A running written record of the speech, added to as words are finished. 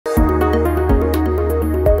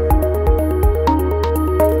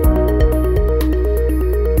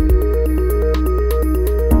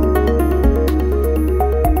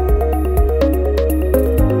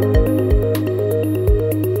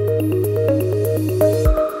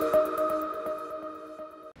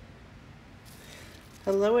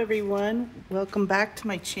everyone, welcome back to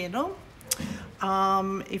my channel.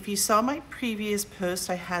 If you saw my previous post,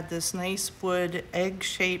 I had this nice wood,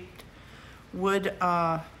 egg-shaped wood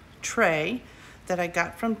tray that I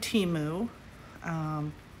got from Temu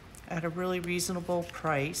at a really reasonable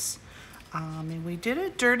price. And we did a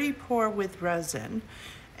dirty pour with resin.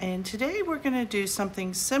 And today we're going to do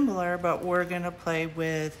something similar, but we're going to play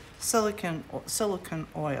with silicone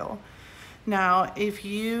oil. Now, if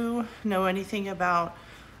you know anything about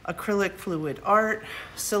acrylic fluid art,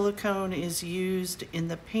 silicone is used in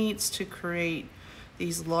the paints to create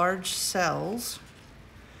these large cells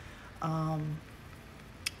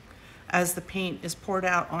as the paint is poured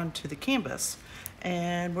out onto the canvas.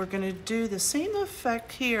 And we're going to do the same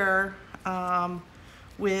effect here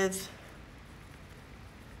with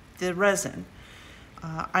the resin.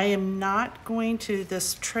 I am not going to,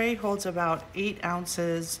 this tray holds about 8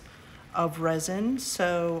 ounces of resin,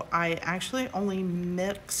 so I actually only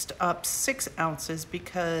mixed up 6 ounces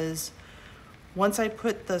because once I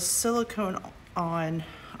put the silicone on,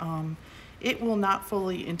 it will not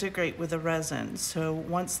fully integrate with the resin. So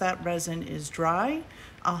once that resin is dry,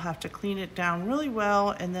 I'll have to clean it down really well,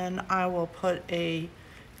 and then I will put a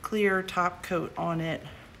clear top coat on it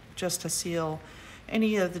just to seal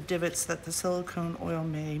any of the divots that the silicone oil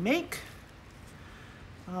may make.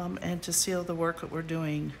 And to seal the work that we're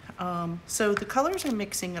doing. So the colors I'm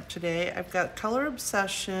mixing up today, I've got Color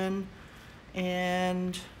Obsession,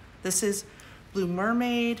 and this is Blue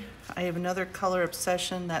Mermaid. I have another Color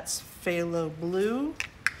Obsession that's Phthalo Blue.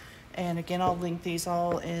 And again, I'll link these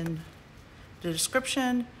all in the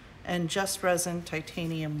description. And Just Resin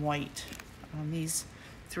Titanium White. These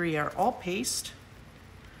three are all paste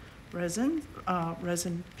resin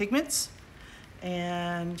pigments.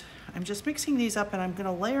 And I'm just mixing these up, and I'm going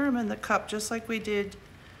to layer them in the cup just like we did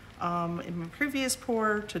in my previous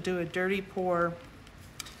pour to do a dirty pour.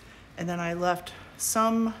 And then I left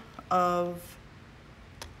some of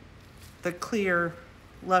the clear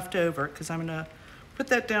left over because I'm going to put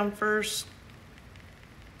that down first,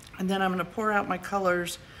 and then I'm going to pour out my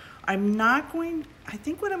colors. I'm not going, I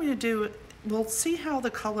think what I'm going to do, we'll see how the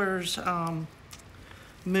colors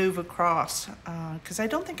move across, because I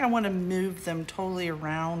don't think I want to move them totally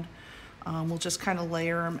around. We'll just kind of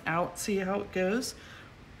layer them out, see how it goes,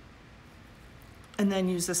 and then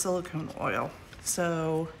use the silicone oil.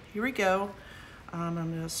 So here we go. I'm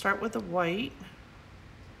going to start with the white.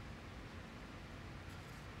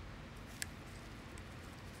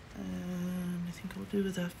 And I think we'll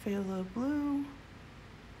do the phthalo blue.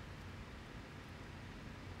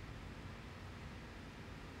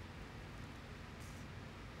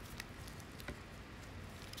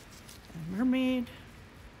 Mermaid.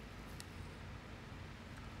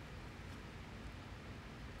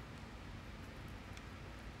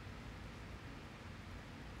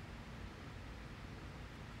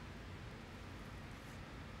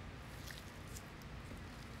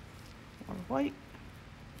 More white.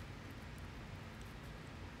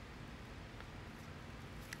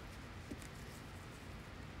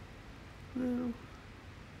 Blue.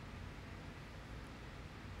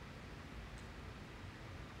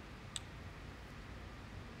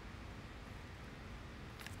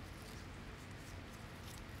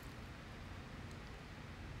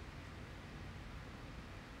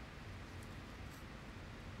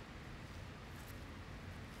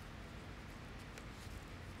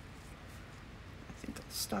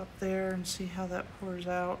 Stop there and see how that pours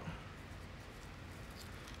out.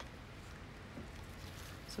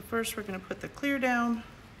 So first we're going to put the clear down.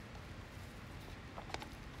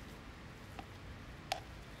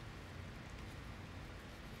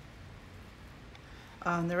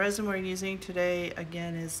 The resin we're using today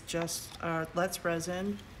again is just Let's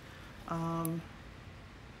Resin.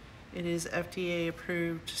 It is FDA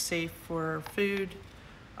approved, safe for food.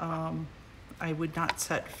 I would not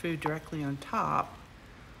set food directly on top.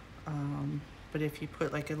 But if you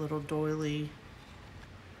put like a little doily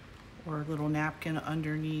or a little napkin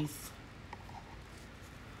underneath,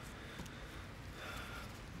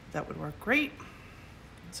 that would work great.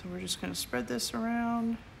 So we're just going to spread this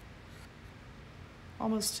around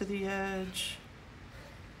almost to the edge.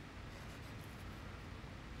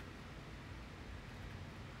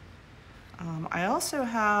 I also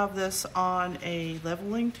have this on a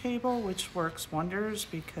leveling table, which works wonders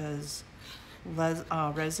because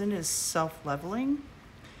resin is self-leveling,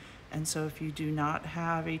 and so if you do not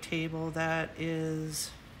have a table that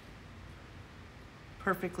is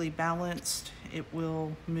perfectly balanced, it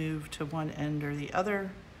will move to one end or the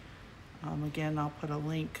other. Again, I'll put a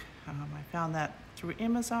link. I found that through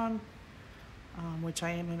Amazon, which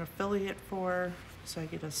I am an affiliate for, so I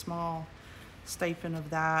get a small stipend of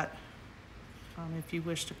that if you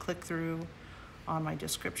wish to click through on my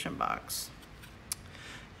description box.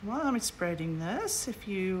 While I'm spreading this, if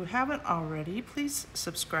you haven't already, please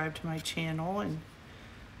subscribe to my channel and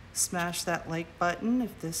smash that like button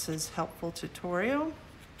if this is a helpful tutorial.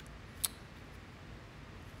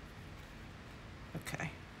 Okay,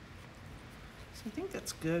 so I think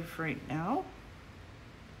that's good for right now.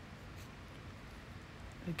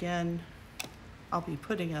 Again, I'll be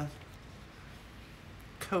putting a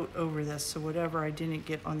coat over this, so whatever I didn't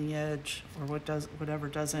get on the edge or whatever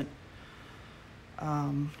doesn't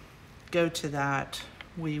go to that,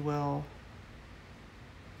 we will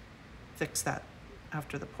fix that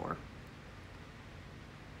after the pour.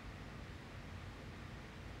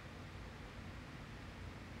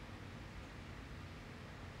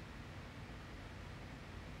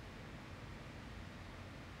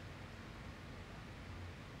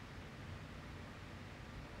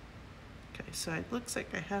 Okay, so it looks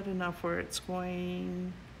like I had enough where it's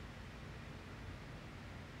going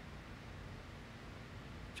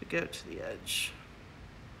to go to the edge,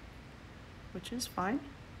 which is fine.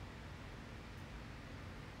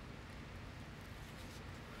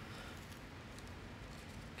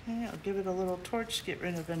 Okay, I'll give it a little torch to get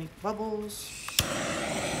rid of any bubbles.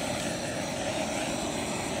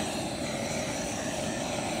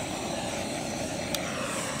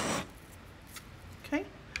 Okay,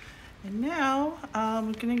 and now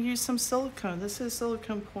I'm going to use some silicone. This is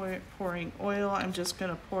silicone pouring oil. I'm just going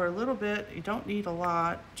to pour a little bit. You don't need a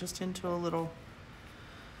lot, just into a little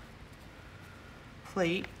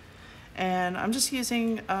plate. And I'm just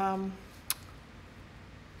using a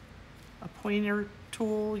pointer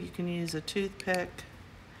tool. You can use a toothpick.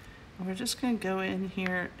 And we're just going to go in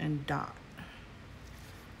here and dot.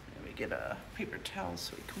 Let me get a paper towel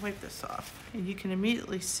so we can wipe this off. And you can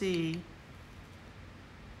immediately see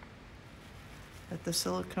that the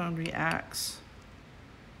silicone reacts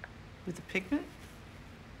with the pigment.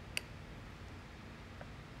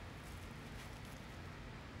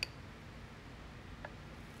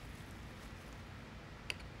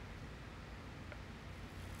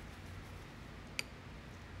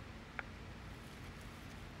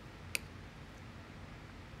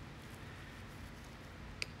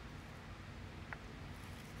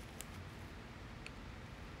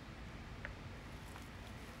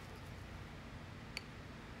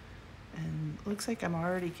 Looks like I'm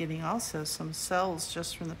already getting also some cells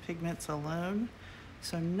just from the pigments alone.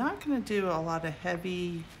 So I'm not going to do a lot of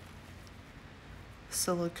heavy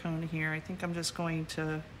silicone here. I think I'm just going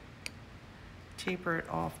to taper it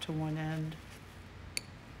off to one end.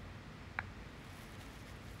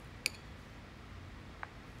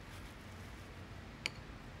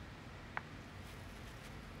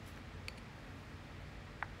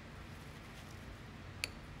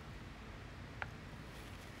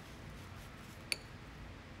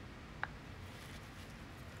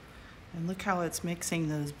 And look how it's mixing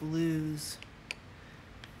those blues.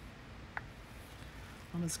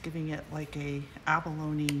 Almost giving it like a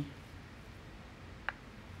abalone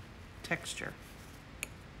texture.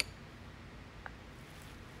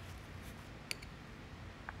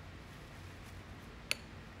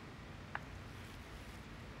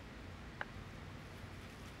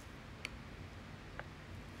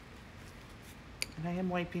 And I am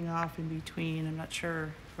wiping off in between. I'm not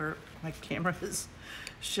sure where my camera is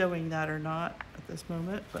showing that or not at this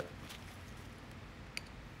moment, but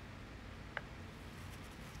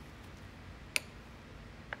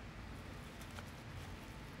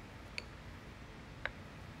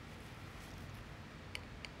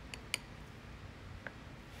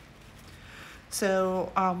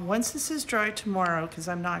so once this is dry tomorrow, because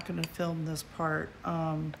I'm not going to film this part,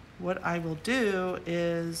 what I will do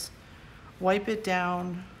is wipe it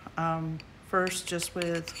down first just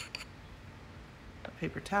with a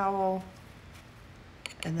paper towel,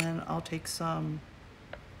 and then I'll take an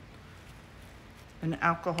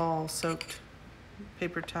alcohol soaked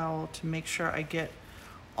paper towel to make sure I get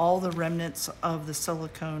all the remnants of the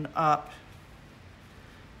silicone up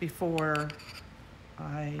before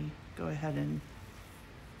I go ahead and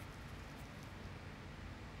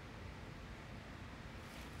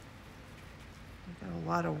I've got a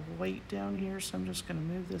lot of weight down here, so I'm just going to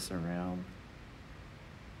move this around.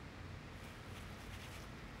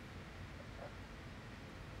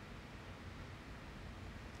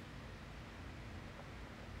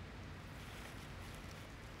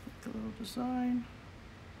 Make a little design.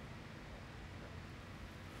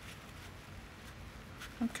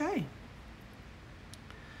 Okay.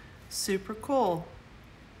 Super cool.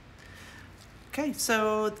 Okay,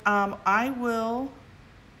 so I will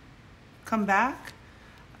come back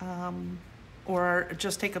or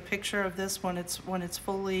just take a picture of this when it's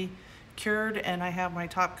fully cured and I have my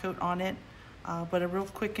top coat on it. But a real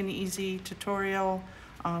quick and easy tutorial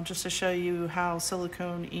just to show you how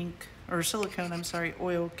silicone ink, or silicone, I'm sorry,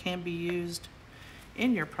 oil can be used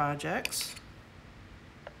in your projects.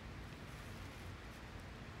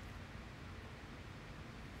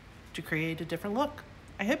 To create a different look.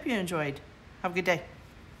 I hope you enjoyed. Have a good day.